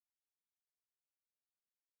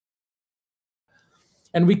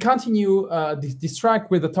And we continue this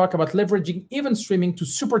track with a talk about leveraging event streaming to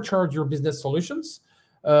supercharge your business solutions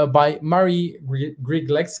by Mary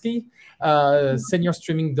Grygleski, Senior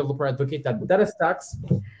Streaming Developer Advocate at DataStax.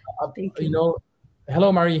 Thank you.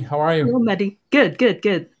 Hello, Mary. How are you? Hello, Mehdi. Good, good,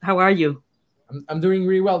 good. How are you? I'm doing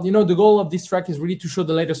really well. The goal of this track is really to show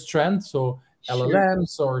the latest trend. So Sure.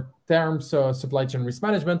 LLMs or terms, supply chain risk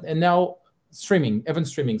management, and now streaming, event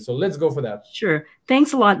streaming. So let's go for that. Sure.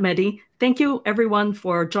 Thanks a lot, Mehdi. Thank you, everyone,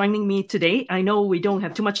 for joining me today. I know we don't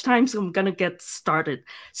have too much time, so I'm going to get started.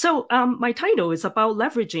 So my title is about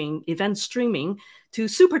leveraging event streaming to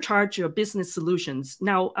supercharge your business solutions.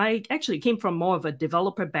 Now, I actually came from more of a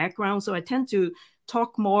developer background, so I tend to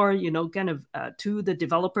talk more, to the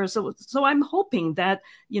developers. So I'm hoping that,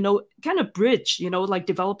 kind of bridge, like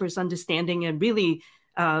developers understanding and really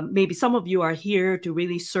maybe some of you are here to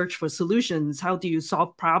really search for solutions. How do you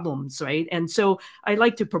solve problems, right? And so I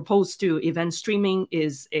like to propose to event streaming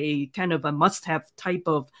is a kind of a must-have type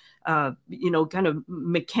of kind of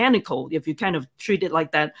mechanical, if you kind of treat it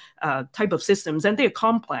like that, type of systems, and they're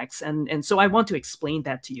complex. And so I want to explain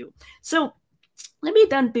that to you. So let me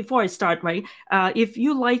then, before I start, right, if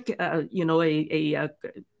you like,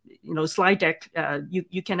 slide deck,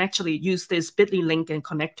 you can actually use this bit.ly link and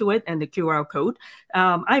connect to it and the QR code.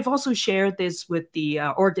 I've also shared this with the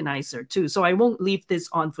organizer too, so I won't leave this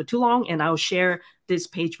on for too long, and I'll share this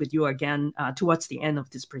page with you again towards the end of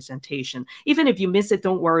this presentation. Even if you miss it,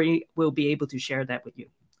 don't worry, we'll be able to share that with you.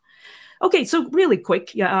 Okay, so really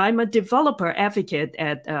quick, I'm a developer advocate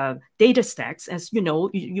at DataStax. As you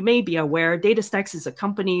know, you may be aware, DataStax is a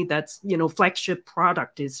company that's, flagship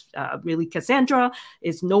product is really Cassandra,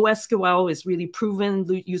 is NoSQL, is really proven,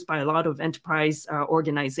 used by a lot of enterprise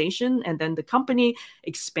organization. And then the company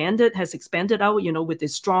has expanded out, with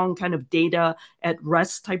this strong kind of data at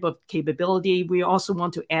rest type of capability. We also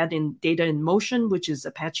want to add in data in motion, which is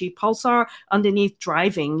Apache Pulsar, underneath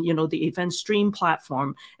driving, the event stream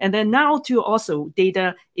platform. And then now to also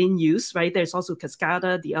data in use, right? There's also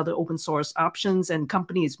Cascada, the other open source options, and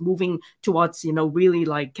companies moving towards, really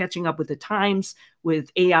like catching up with the times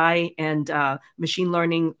with AI and machine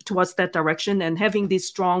learning towards that direction, and having this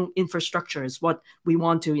strong infrastructure is what we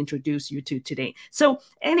want to introduce you to today. So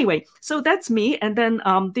anyway, so that's me. And then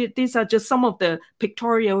these are just some of the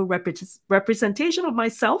pictorial representation of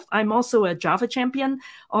myself. I'm also a Java champion,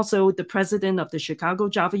 also the president of the Chicago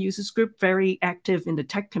Java Users Group, very active in the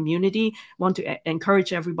tech community, want to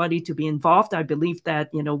encourage everybody to be involved. I believe that,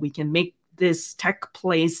 we can make this tech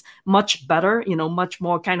place much better, much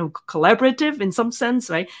more kind of collaborative in some sense,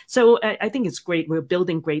 right? So I think it's great. We're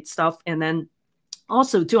building great stuff. And then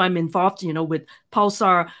also, too, I'm involved, with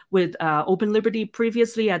Pulsar, with Open Liberty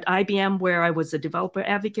previously at IBM, where I was a developer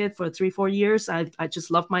advocate for 3-4 years. I just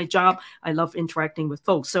love my job. I love interacting with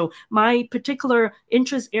folks. So my particular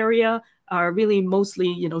interest area are really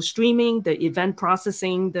mostly, streaming, the event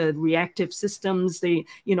processing, the reactive systems.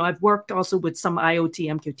 I've worked also with some IoT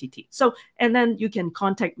MQTT. So, and then you can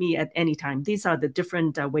contact me at any time. These are the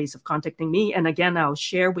different ways of contacting me. And again, I'll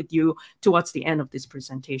share with you towards the end of this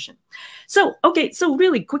presentation. So, okay, so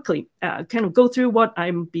really quickly, kind of go through what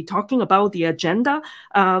I'm be talking about, the agenda.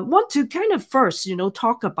 Want to kind of first,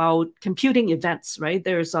 talk about computing events, right?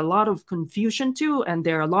 There's a lot of confusion too, and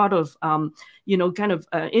there are a lot of,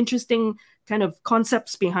 interesting kind of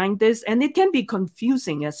concepts behind this, and it can be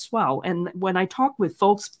confusing as well. And when I talk with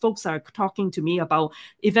folks are talking to me about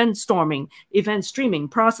event storming, event streaming,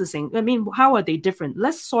 processing. I mean, how are they different?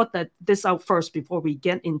 Let's sort this out first before we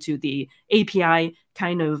get into the API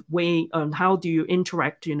kind of way on how do you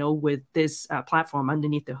interact, with this platform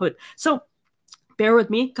underneath the hood. So bear with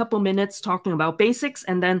me a couple minutes talking about basics,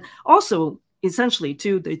 and then also essentially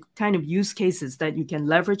to the kind of use cases that you can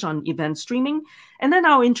leverage on event streaming. And then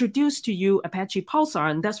I'll introduce to you Apache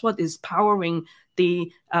Pulsar, and that's what is powering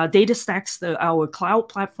the DataStax, our cloud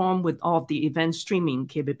platform with all of the event streaming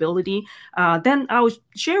capability. Then I'll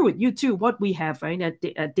share with you too what we have, right, at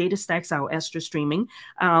DataStax, our Astra streaming,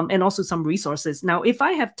 and also some resources. Now, if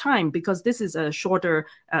I have time, because this is a shorter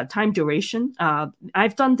time duration,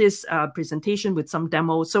 I've done this presentation with some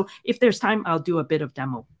demos. So if there's time, I'll do a bit of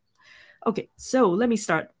demo. Okay, so let me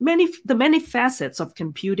start. The many facets of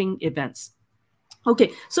computing events.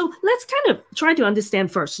 Okay, so let's kind of try to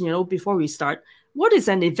understand first, before we start, what is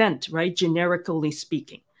an event, right, generically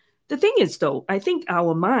speaking? The thing is, though, I think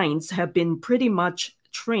our minds have been pretty much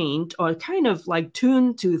trained or kind of like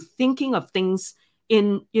tuned to thinking of things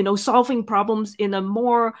in, solving problems in a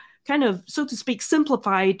more kind of, so to speak,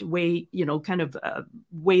 simplified way, kind of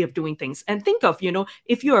way of doing things. And think of,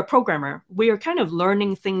 if you're a programmer, we are kind of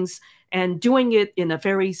learning things and doing it in a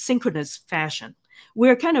very synchronous fashion.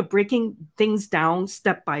 We're kind of breaking things down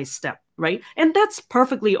step by step, right? And that's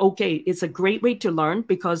perfectly okay. It's a great way to learn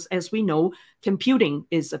because, as we know, computing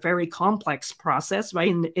is a very complex process,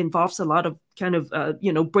 right? And it involves a lot of kind of,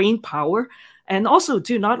 brain power. And also,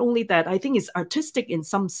 too, not only that, I think it's artistic in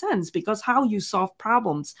some sense because how you solve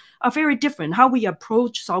problems are very different. How we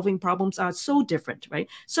approach solving problems are so different, right?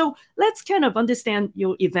 So let's kind of understand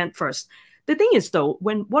your event first. The thing is, though,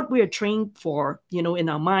 when what we are trained for, in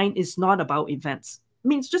our mind is not about events. It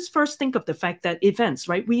means just first think of the fact that events,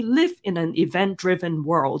 right? We live in an event-driven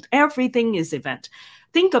world. Everything is event.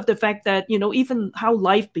 Think of the fact that, even how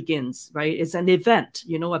life begins, right? It's an event.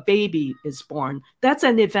 A baby is born. That's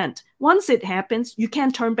an event. Once it happens, you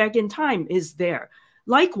can't turn back in time, is there.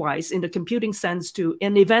 Likewise, in the computing sense too,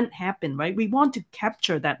 an event happened, right? We want to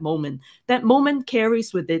capture that moment. That moment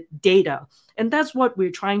carries with it data. And that's what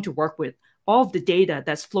we're trying to work with. All of the data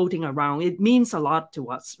that's floating around, it means a lot to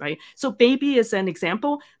us, right? So baby is an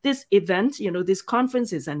example. This event, this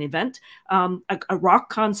conference is an event. A rock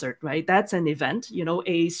concert, right? That's an event,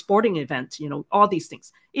 a sporting event, all these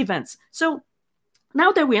things, events. So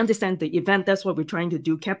now that we understand the event, that's what we're trying to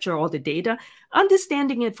do, capture all the data,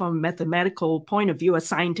 understanding it from a mathematical point of view, a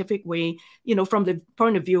scientific way, from the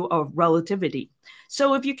point of view of relativity.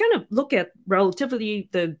 So if you kind of look at relativity,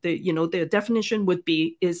 the definition would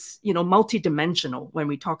be multidimensional when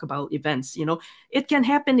we talk about events. It can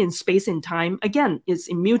happen in space and time. Again, it's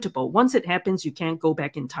immutable. Once it happens, you can't go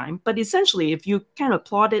back in time. But essentially, if you kind of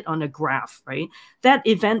plot it on a graph, right, that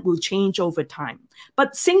event will change over time.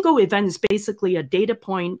 But single event is basically a data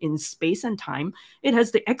point in space and time. It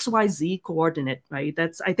has the XYZ coordinate, right?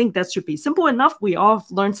 I think that should be simple enough. We all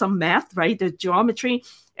learned some math, right? The geometry.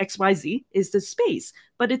 XYZ is the space,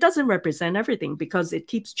 but it doesn't represent everything because it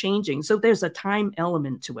keeps changing. So there's a time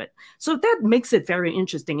element to it. So that makes it very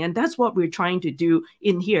interesting. And that's what we're trying to do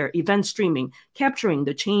in here, event streaming, capturing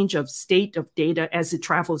the change of state of data as it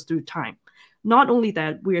travels through time. Not only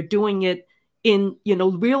that, we're doing it in,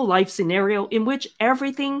 real life scenario in which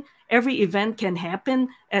every event can happen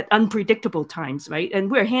at unpredictable times, right? And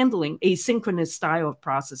we're handling asynchronous style of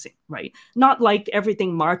processing, right? Not like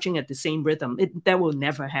everything marching at the same rhythm. That will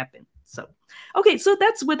never happen. So, okay, so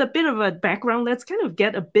that's with a bit of a background. Let's kind of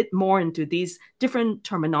get a bit more into these different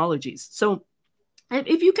terminologies. So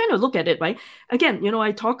if you kind of look at it, right, again,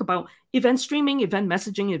 I talk about event streaming, event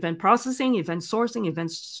messaging, event processing, event sourcing,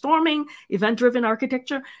 event storming, event-driven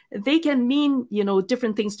architecture. They can mean,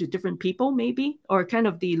 different things to different people, maybe, or kind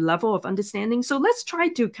of the level of understanding. So let's try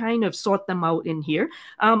to kind of sort them out in here.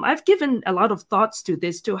 I've given a lot of thoughts to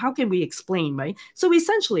this, too. How can we explain, right? So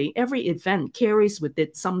essentially, every event carries with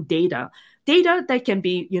it some data that can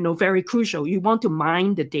be, very crucial. You want to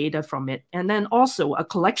mine the data from it. And then also a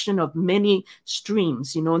collection of many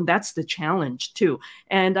streams, and that's the challenge too.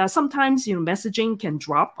 And sometimes, messaging can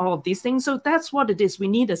drop all of these things. So that's what it is. We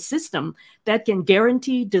need a system that can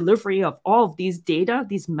guarantee delivery of all of these data,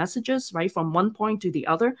 these messages, right, from one point to the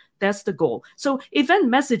other. That's the goal. So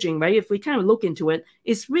event messaging, right, if we kind of look into it,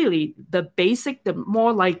 is really the basic, the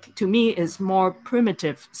more like, to me, is more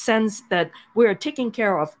primitive sense that we're taking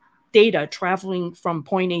care of data traveling from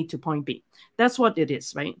point A to point B. That's what it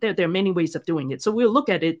is, right? There are many ways of doing it. So we'll look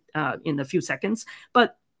at it in a few seconds.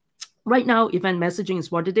 But right now, event messaging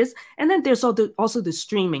is what it is. And then there's also the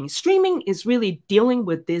streaming. Streaming is really dealing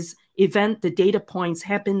with this event. The data points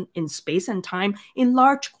happen in space and time in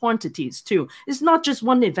large quantities too. It's not just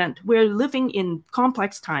one event. We're living in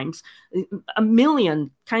complex times, a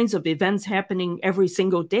million kinds of events happening every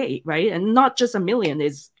single day, right? And not just a million,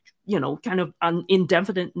 is kind of an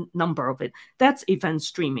indefinite number of it. That's event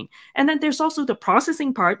streaming. And then there's also the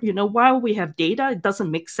processing part. While we have data, it doesn't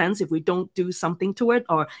make sense if we don't do something to it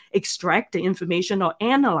or extract the information or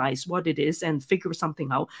analyze what it is and figure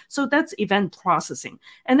something out. So that's event processing.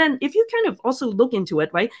 And then if you kind of also look into it,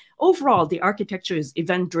 right, overall, the architecture is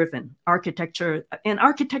event-driven architecture, an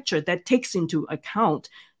architecture that takes into account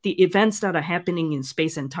the events that are happening in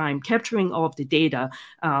space and time, capturing all of the data,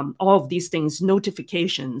 all of these things,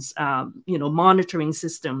 notifications, monitoring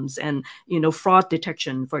systems, and, fraud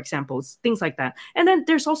detection, for example, things like that. And then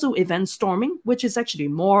there's also event storming, which is actually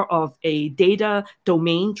more of a data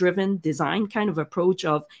domain-driven design kind of approach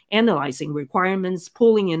of analyzing requirements,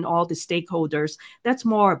 pulling in all the stakeholders. That's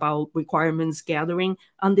more about requirements gathering,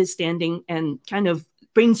 understanding, and kind of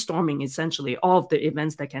brainstorming essentially all of the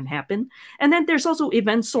events that can happen. And then there's also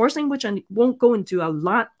event sourcing, which I won't go into a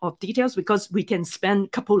lot of details because we can spend a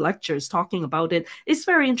couple lectures talking about it. It's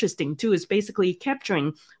very interesting too. It's basically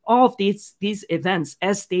capturing all of these events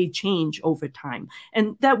as they change over time.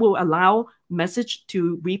 And that will allow message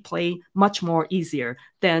to replay much more easier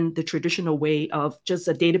than the traditional way of just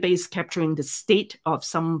a database capturing the state of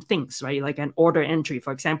some things, right? Like an order entry,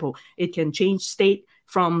 for example, it can change state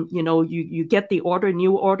from, you get the order,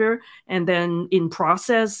 new order, and then in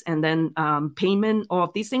process, and then payment, all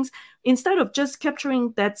of these things. Instead of just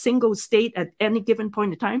capturing that single state at any given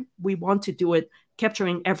point in time, we want to do it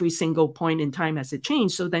capturing every single point in time as it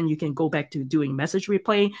changed. So then you can go back to doing message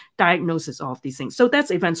replay, diagnosis, all of these things. So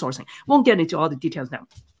that's event sourcing. Won't get into all the details now.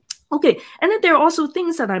 Okay, and then there are also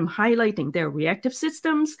things that I'm highlighting. There are reactive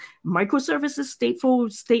systems, microservices, stateful,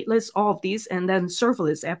 stateless, all of these, and then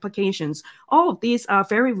serverless applications. All of these are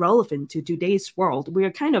very relevant to today's world. We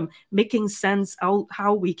are kind of making sense out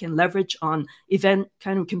how we can leverage on event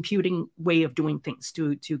kind of computing way of doing things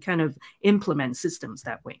to kind of implement systems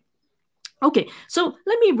that way. Okay, so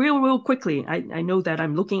let me real quickly, I know that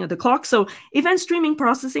I'm looking at the clock. So event streaming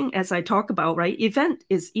processing, as I talk about, right? Event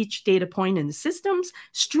is each data point in the systems.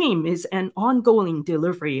 Stream is an ongoing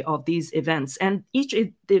delivery of these events. And each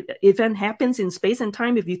event happens in space and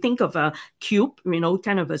time. If you think of a cube,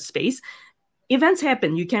 kind of a space, events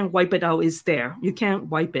happen. You can't wipe it out. It's there. You can't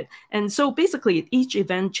wipe it. And so basically each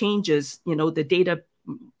event changes, the data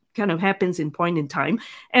kind of happens in point in time,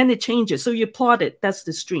 and it changes. So you plot it, that's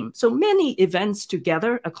the stream. So many events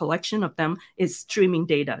together, a collection of them is streaming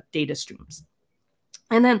data streams.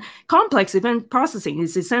 And then complex event processing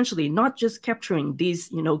is essentially not just capturing these,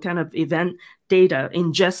 kind of event data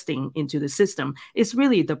ingesting into the system. It's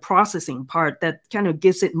really the processing part that kind of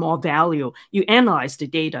gives it more value. You analyze the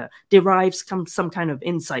data, derives some kind of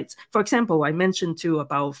insights. For example, I mentioned too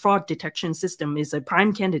about fraud detection system is a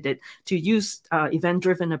prime candidate to use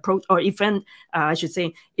event-driven approach, or event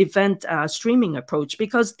streaming approach,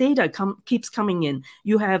 because data keeps coming in.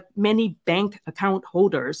 You have many bank account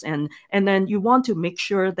holders, and then you want to make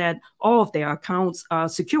sure that all of their accounts are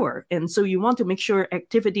secure. And so you want to make sure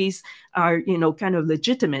activities are, kind of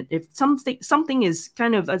legitimate. If something is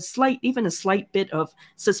kind of even a slight bit of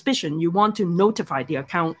suspicion, you want to notify the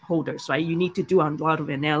account holders, right? You need to do a lot of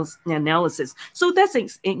analysis. So that's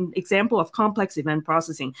an example of complex event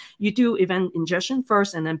processing. You do event ingestion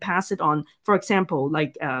first and then pass it on. For example,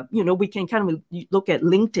 like, we can kind of look at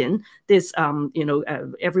LinkedIn. This,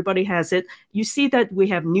 everybody has it. You see that we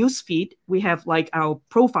have newsfeed. We have like our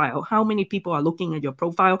profile, how many people are looking at your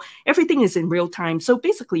profile. Everything is in real time. So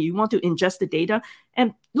basically you want to ingest the data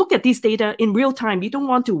and look at these data in real time. You don't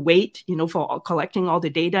want to wait, for collecting all the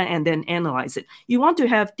data and then analyze it. You want to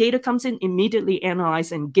have data comes in, immediately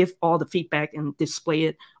analyze and give all the feedback and display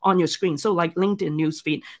it on your screen. So like LinkedIn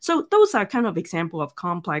newsfeed. So those are kind of example of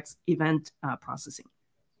complex event processing.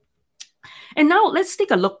 And now let's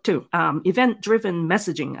take a look to event-driven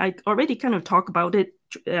messaging. I already kind of talked about it,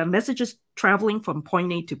 messages traveling from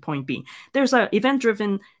point A to point B. There's an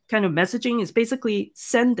event-driven kind of messaging is basically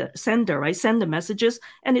sender, right? Send the messages,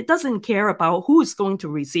 and it doesn't care about who is going to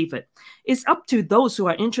receive it. It's up to those who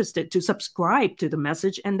are interested to subscribe to the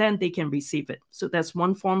message, and then they can receive it. So that's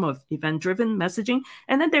one form of event-driven messaging.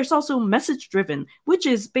 And then there's also message-driven, which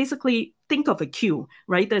is basically, think of a queue,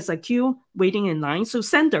 right? There's a queue waiting in line. So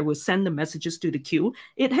sender will send the messages to the queue.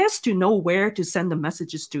 It has to know where to send the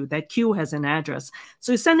messages to. That queue has an address.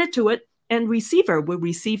 So you send it to it, and receiver will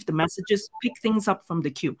receive the messages, pick things up from the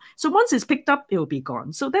queue. So once it's picked up, it will be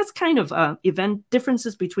gone. So that's kind of event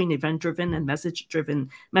differences between event-driven and message-driven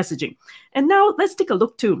messaging. And now let's take a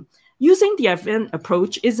look too. Using the event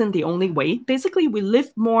approach isn't the only way. Basically, we live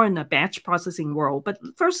more in a batch processing world. But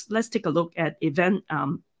first, let's take a look at event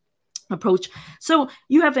approach. So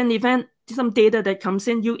you have an event, some data that comes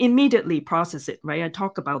in, you immediately process it, right? I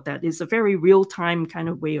talk about that. It's a very real-time kind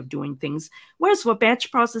of way of doing things. Whereas for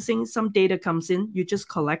batch processing, some data comes in, you just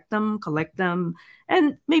collect them,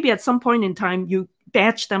 and maybe at some point in time, you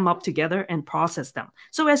batch them up together and process them.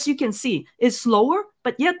 So as you can see, it's slower,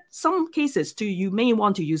 but yet some cases too, you may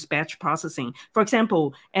want to use batch processing. For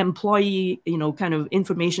example, employee, kind of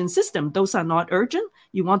information system, those are not urgent.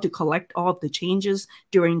 You want to collect all of the changes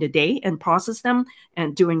during the day and process them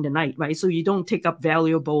and during the night, right? So you don't take up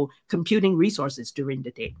valuable computing resources during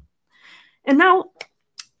the day. And now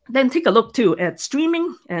Then take a look too at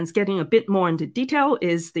streaming, and getting a bit more into detail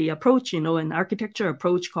is the approach, an architecture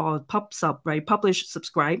approach called PubSub, right? Publish,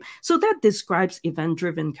 subscribe. So that describes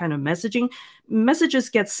event-driven kind of messaging. Messages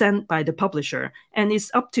get sent by the publisher, and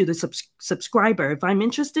it's up to the subscriber. If I'm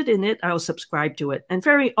interested in it, I'll subscribe to it. And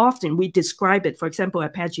very often we describe it. For example,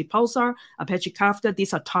 Apache Pulsar, Apache Kafka,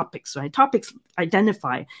 these are topics, right? Topics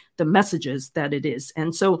identify the messages that it is.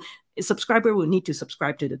 And so a subscriber will need to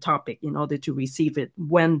subscribe to the topic in order to receive it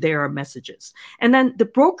when there are messages. And then the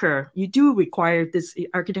broker, you do require this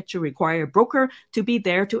architecture require a broker to be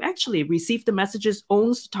there to actually receive the messages,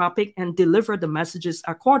 owns the topic, and deliver the messages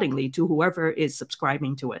accordingly to whoever is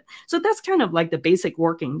subscribing to it. So that's kind of like the basic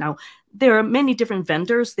working. Now, there are many different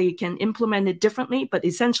vendors. They can implement it differently, but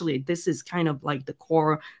essentially this is kind of like the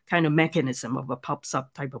core kind of mechanism of a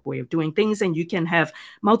PubSub type of way of doing things. And you can have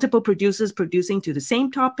multiple producers producing to the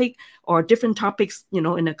same topic or different topics,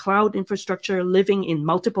 in a cloud infrastructure, living in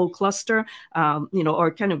multiple cluster,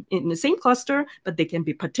 or kind of in the same cluster, but they can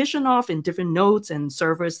be partitioned off in different nodes and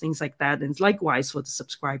servers, things like that. And likewise for the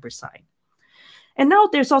subscriber side. And now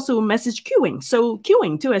there's also message queuing. So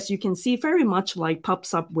queuing too, as you can see, very much like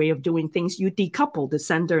PubSub way of doing things, you decouple the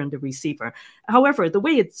sender and the receiver. However, the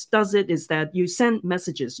way it does it is that you send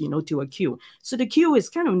messages, to a queue. So the queue is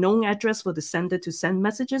kind of known address for the sender to send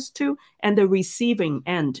messages to, and the receiving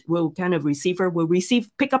end receiver will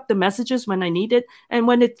pick up the messages when I need it, and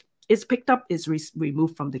when it is picked up, is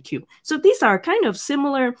removed from the queue. So these are kind of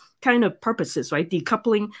similar kind of purposes, right?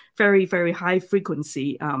 Decoupling, very, very high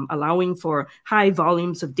frequency, allowing for high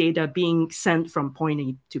volumes of data being sent from point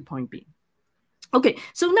A to point B. Okay,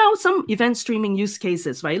 so now some event streaming use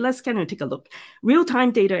cases, right? Let's kind of take a look.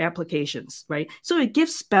 Real-time data applications, right? So it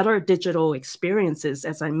gives better digital experiences.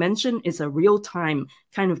 As I mentioned, it's a real-time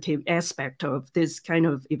kind of aspect of this kind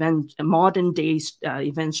of modern day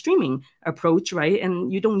event streaming approach, right?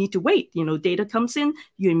 And you don't need to wait. Data comes in,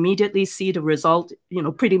 you immediately see the result,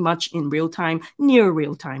 pretty much in real time, near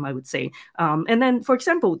real time, I would say. And then, for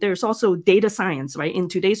example, there's also data science, right? In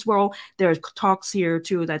today's world, there are talks here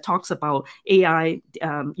too that talks about AI,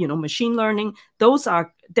 machine learning. Those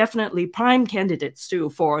are definitely prime candidates too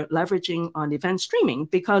for leveraging on event streaming,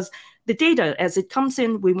 because the data, as it comes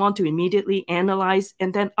in, we want to immediately analyze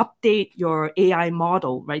and then update your AI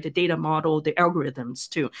model, right? The data model, the algorithms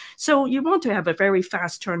too. So you want to have a very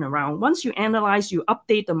fast turnaround. Once you analyze, you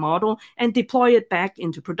update the model and deploy it back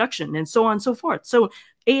into production, and so on and so forth. So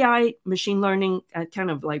AI, machine learning,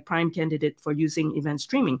 kind of like prime candidate for using event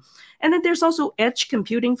streaming. And then there's also edge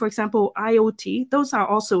computing, for example, IoT. Those are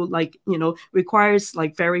also like, requires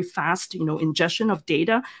like very fast, ingestion of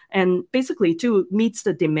data, and basically too meets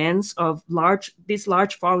the demands of these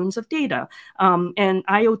large volumes of data. And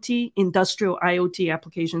IoT, industrial IoT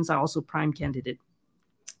applications are also prime candidate.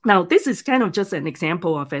 Now, this is kind of just an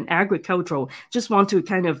example of an agricultural, just want to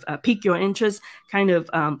kind of pique your interest, kind of,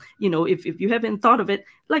 if you haven't thought of it,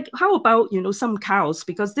 like how about, some cows,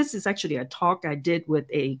 because this is actually a talk I did with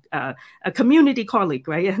a community colleague,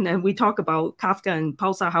 right? And then we talk about Kafka and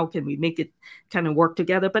Pulsar, how can we make it kind of work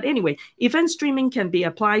together? But anyway, event streaming can be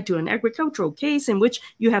applied to an agricultural case in which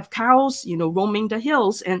you have cows, roaming the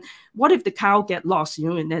hills. And what if the cow get lost,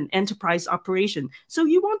 in an enterprise operation? So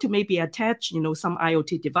you want to maybe attach, some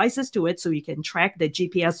IoT devices to it so you can track the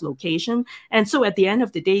GPS location. And so at the end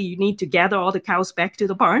of the day, you need to gather all the cows back to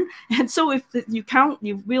the barn. And so if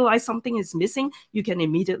you realize something is missing, you can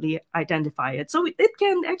immediately identify it. So it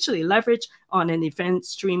can actually leverage on an event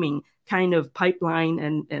streaming kind of pipeline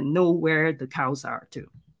and know where the cows are too.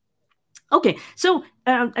 Okay, so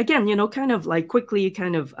again, kind of like quickly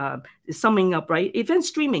kind of summing up, right? Event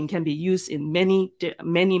streaming can be used in many,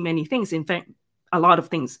 many things. In fact, a lot of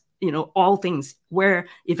things, all things where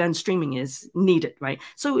event streaming is needed, right?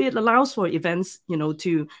 So it allows for events,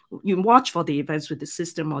 you watch for the events with the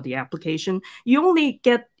system or the application. You only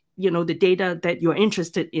get the data that you're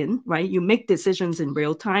interested in, right? You make decisions in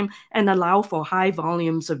real time and allow for high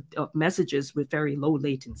volumes of messages with very low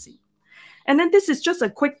latency. And then this is just a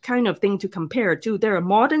quick kind of thing to compare to. There are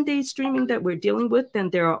modern day streaming that we're dealing with,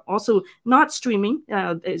 and there are also not streaming.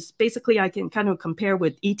 It's basically, I can kind of compare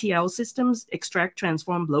with ETL systems, extract,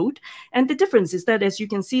 transform, load. And the difference is that, as you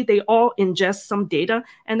can see, they all ingest some data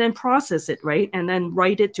and then process it, right? And then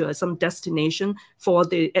write it to some destination for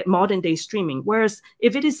the modern day streaming. Whereas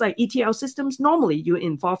if it is like ETL systems, normally you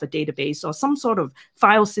involve a database or some sort of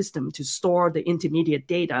file system to store the intermediate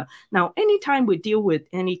data. Now, anytime we deal with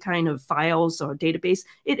any kind of file files or database,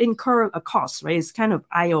 it incur a cost, right? It's kind of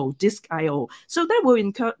I/O, disk I/O. So that will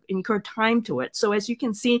incur time to it. So as you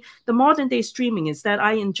can see, the modern day streaming is that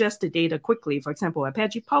I ingest the data quickly, for example,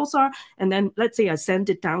 Apache Pulsar, and then let's say I send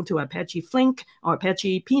it down to Apache Flink or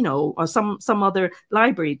Apache Pinot or some other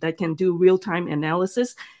library that can do real-time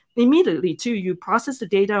analysis. Immediately too, you process the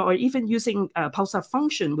data, or even using a Pulsar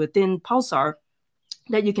function within Pulsar,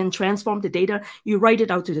 that you can transform the data, you write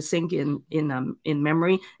it out to the sink in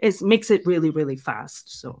memory. It makes it really, really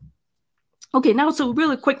fast. So. Okay, now, so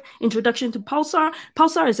really quick introduction to Pulsar.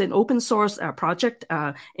 Pulsar is an open source project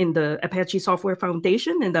in the Apache Software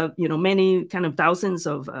Foundation, and the many kind of thousands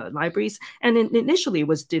of libraries. And it initially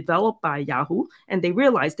was developed by Yahoo, and they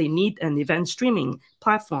realized they need an event streaming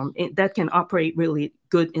platform that can operate really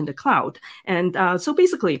good in the cloud. And so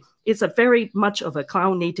basically, it's a very much of a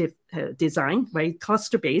cloud native design, right?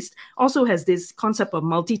 Cluster based. Also has this concept of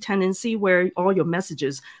multi-tenancy, where all your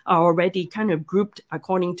messages are already kind of grouped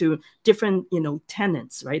according to different,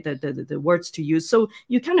 tenants, right? The words to use. So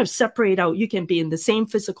you kind of separate out. You can be in the same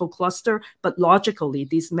physical cluster, but logically,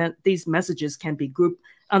 these messages can be grouped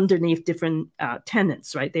underneath different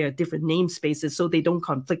tenants, right? They are different namespaces, so they don't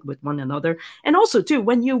conflict with one another. And also, too,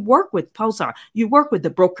 when you work with Pulsar, you work with the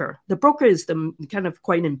broker. The broker is the kind of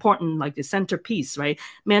quite important, like the centerpiece, right?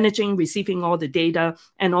 Managing, receiving all the data,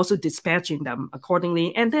 and also dispatching them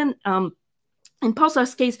accordingly. And then in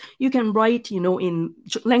Pulsar's case, you can write, in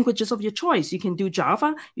languages of your choice. You can do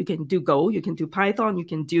Java, you can do Go, you can do Python, you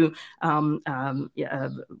can do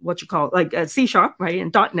C#, right,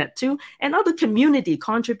 and .NET too, and other community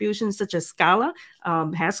contributions such as Scala,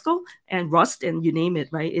 Haskell, and Rust, and you name it,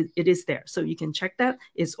 right? It is there, so you can check that.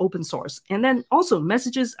 It's open source, and then also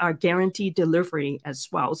messages are guaranteed delivery as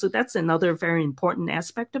well. So that's another very important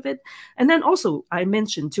aspect of it. And then also I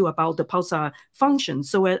mentioned too about the Pulsar function.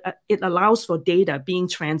 So it allows for data being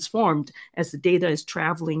transformed as the data is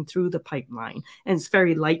traveling through the pipeline, and it's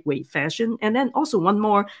very lightweight fashion. And then also one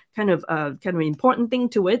more kind of important thing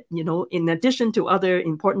to it, in addition to other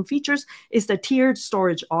important features, is the tiered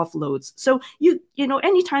storage offloads. So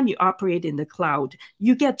anytime you operate in the cloud,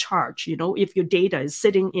 you get charged, if your data is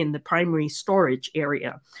sitting in the primary storage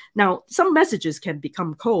area. Now, some messages can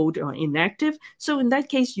become cold or inactive. So in that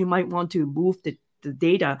case, you might want to move the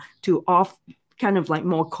data to off, kind of like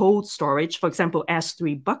more cold storage, for example,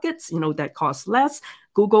 S3 buckets, that cost less,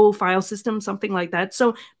 Google file system, something like that.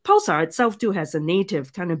 So Pulsar itself too has a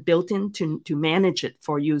native kind of built-in to manage it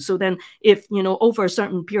for you. So then if, over a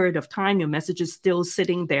certain period of time, your message is still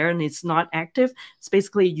sitting there and it's not active, it's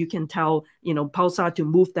basically you can tell, Pulsar to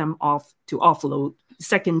move them off to offload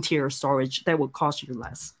second tier storage that will cost you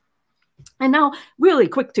less. And now, really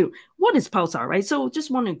quick too, what is Pulsar, right? So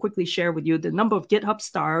just want to quickly share with you the number of GitHub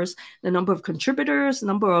stars, the number of contributors,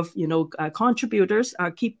 number of, contributors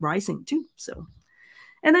keep rising too, so.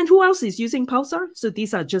 And then who else is using Pulsar? So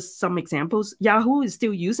these are just some examples. Yahoo is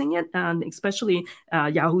still using it, and especially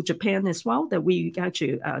Yahoo Japan as well, that we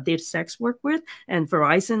actually DataStax work with, and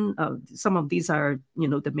Verizon. Some of these are,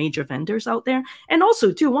 the major vendors out there. And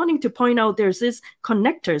also, too, wanting to point out, there's this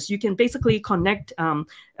connectors. You can basically connect,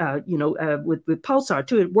 with Pulsar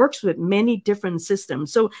too. It works with many different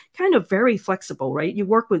systems, so kind of very flexible, right? You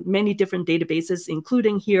work with many different databases,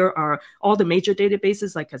 including here are all the major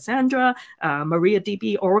databases like Cassandra,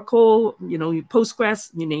 MariaDB, Oracle, Postgres,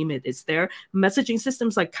 you name it, it's there. Messaging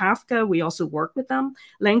systems like Kafka, we also work with them.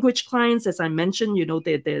 Language clients, as I mentioned,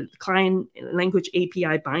 the client language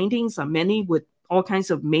API bindings are many with all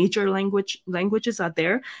kinds of major languages are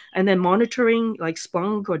there. And then monitoring like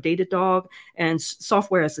Splunk or Datadog, and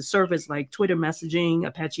software as a service like Twitter messaging,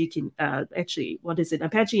 Apache,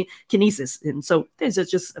 Apache Kinesis. And so these are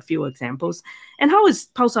just a few examples. And how is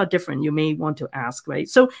Pulsar different, you may want to ask, right?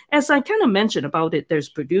 So as I kind of mentioned about it, there's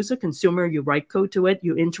producer, consumer, you write code to it,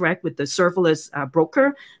 you interact with the serverless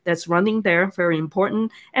broker that's running there, very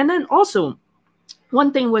important. And then also,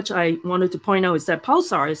 one thing which I wanted to point out is that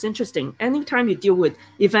Pulsar is interesting. Anytime you deal with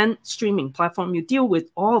event streaming platform, you deal with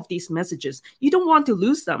all of these messages. You don't want to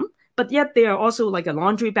lose them, but yet they are also like a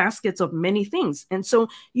laundry baskets of many things. And so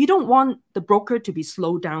you don't want the broker to be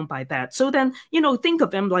slowed down by that. So then, think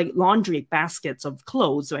of them like laundry baskets of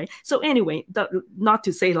clothes, right? So anyway, not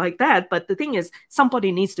to say like that, but the thing is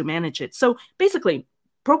somebody needs to manage it. So basically,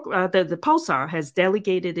 the Pulsar has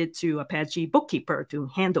delegated it to Apache Bookkeeper to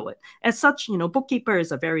handle it. As such, Bookkeeper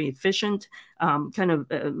is a very efficient kind of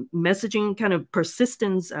messaging, kind of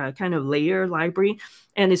persistence kind of layer library,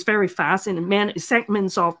 and it's very fast, and it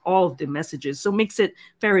segments off all of the messages, so makes it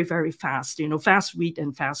very, very fast, fast read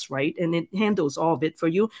and fast write, and it handles all of it for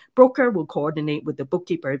you. Broker will coordinate with the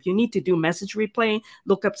Bookkeeper. If you need to do message replay,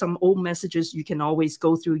 look up some old messages, you can always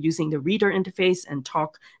go through using the reader interface and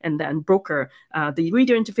talk, and then Broker, the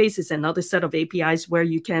reader interface is another set of APIs where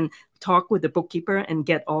you can talk with the Bookkeeper and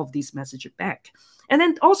get all of these messages back. And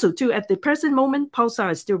then also, too, at the present moment,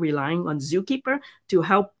 Pulsar is still relying on Zookeeper to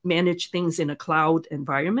help manage things in a cloud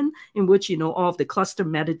environment in which, all of the cluster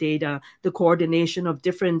metadata, the coordination of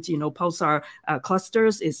different, Pulsar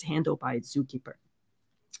clusters is handled by Zookeeper.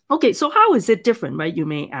 Okay, so how is it different, right? You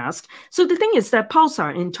may ask. So the thing is that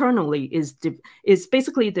Pulsar internally is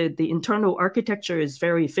basically the internal architecture is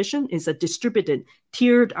very efficient. It's a distributed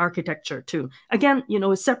tiered architecture too. Again,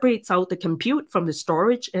 it separates out the compute from the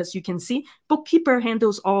storage. As you can see, Bookkeeper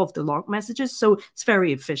handles all of the log messages, so it's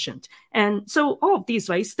very efficient. And so all of these,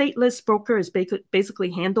 right? Stateless Broker is basically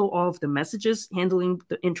handle all of the messages, handling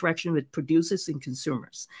the interaction with producers and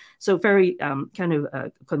consumers. So very kind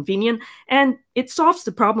of convenient, and it solves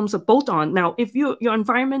the problems of bolt-on. Now, if your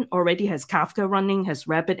environment already has Kafka running, has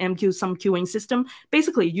RabbitMQ, some queuing system,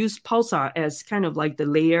 basically use Pulsar as kind of like the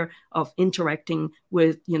layer of interacting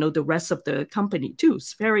with the rest of the company too.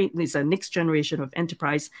 It's a next generation of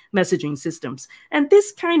enterprise messaging systems, and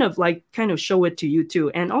this kind of show it to you too.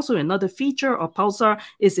 And also another feature of Pulsar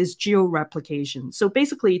is its geo replication. So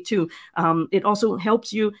basically too, it also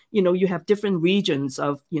helps you. You have different regions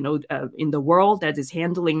of in the world that is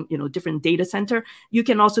handling different data center. You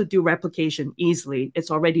can also do replication easily.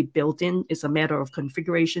 It's already built in. It's a matter of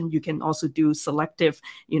configuration. You can also do selective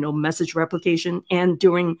message replication, and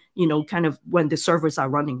during kind of when the servers are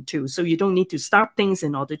running too. So you don't need to stop things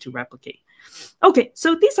in order to replicate. Okay,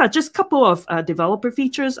 so these are just a couple of developer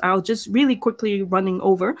features. I'll just really quickly running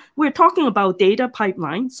over. We're talking about data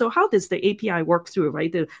pipeline. So how does the API work through,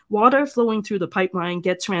 right? The water flowing through the pipeline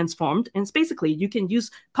gets transformed. And it's basically, you can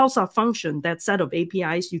use Pulsar function, that set of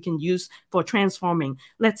APIs you can use for transforming.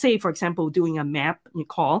 Let's say, for example, doing a map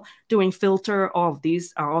call, doing filter, all of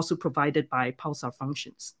these are also provided by Pulsar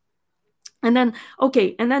functions. And then,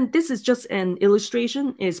 okay, and then this is just an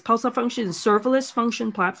illustration, is Pulsar function is serverless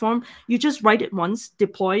function platform. You just write it once,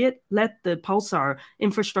 deploy it, let the Pulsar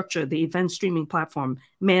infrastructure, the event streaming platform,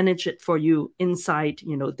 manage it for you inside,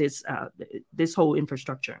 this whole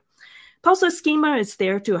infrastructure. Pulsar schema is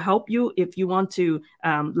there to help you if you want to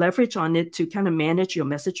leverage on it to kind of manage your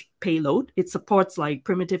message payload. It supports like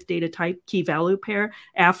primitive data type, key value pair,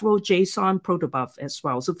 Avro, JSON, protobuf as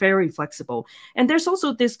well. So very flexible. And there's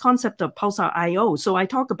also this concept of Pulsar IO. So I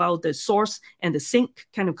talk about the source and the sink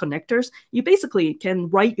kind of connectors. You basically can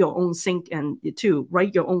write your own sink and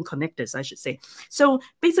write your own connectors, I should say. So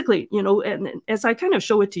basically, and as I kind of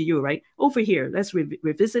show it to you, right over here, let's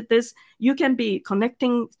revisit this. You can be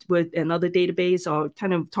connecting with another database or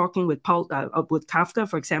kind of talking with Kafka,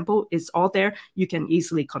 for example. It's all there. You can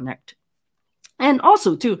easily connect. And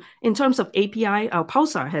also, too, in terms of API, our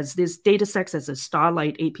Pulsar has this DataStax as a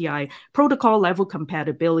Starlight API, protocol level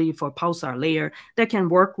compatibility for Pulsar layer that can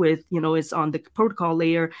work with, it's on the protocol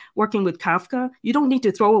layer, working with Kafka. You don't need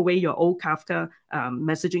to throw away your old Kafka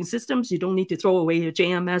messaging systems. You don't need to throw away your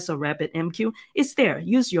JMS or RabbitMQ. It's there.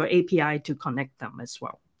 Use your API to connect them as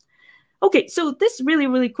well. Okay, so this really,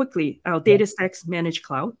 really quickly, our DataStax managed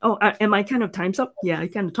cloud. Oh, am I kind of time's up? Yeah, I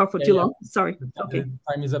kind of talked for too long. Sorry. Okay.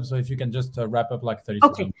 Time is up, so if you can just wrap up like 30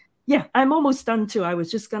 seconds. Okay. Yeah, I'm almost done too. I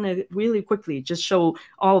was just gonna really quickly just show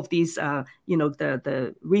all of these,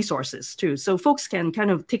 the resources too. So folks can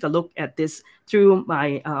kind of take a look at this through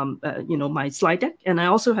my, my slide deck. And I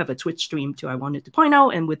also have a Twitch stream too I wanted to point out.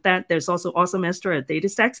 And with that, there's also Awesome Esther at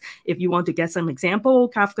DataStax if you want to get some example,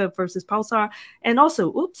 Kafka versus Pulsar. And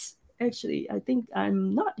also, oops. Actually, I think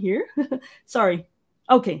I'm not here. Sorry.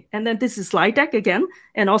 Okay, and then this is slide deck again.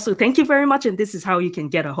 And also, thank you very much. And this is how you can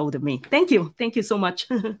get a hold of me. Thank you. Thank you so much.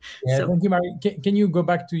 Yeah, thank you, Mary. Can you go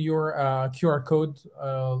back to your QR code,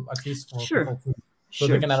 at least for people so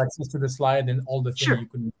they can have access to the slide and all the things you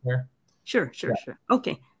couldn't share? Sure.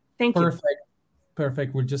 Okay, thank you.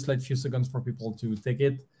 Perfect. We'll just let a few seconds for people to take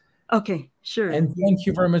it. Okay, sure. And thank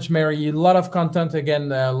you very much, Mary. A lot of content, again,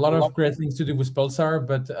 a lot of great things to do with Pulsar,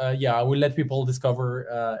 but yeah, I will let people discover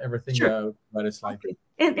everything by the slide. Okay.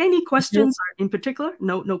 And any questions in particular?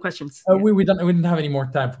 No questions. We didn't have any more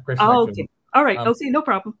time for questions. Oh, okay. All right. Okay, no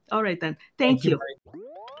problem. All right then. Thank you. Mary.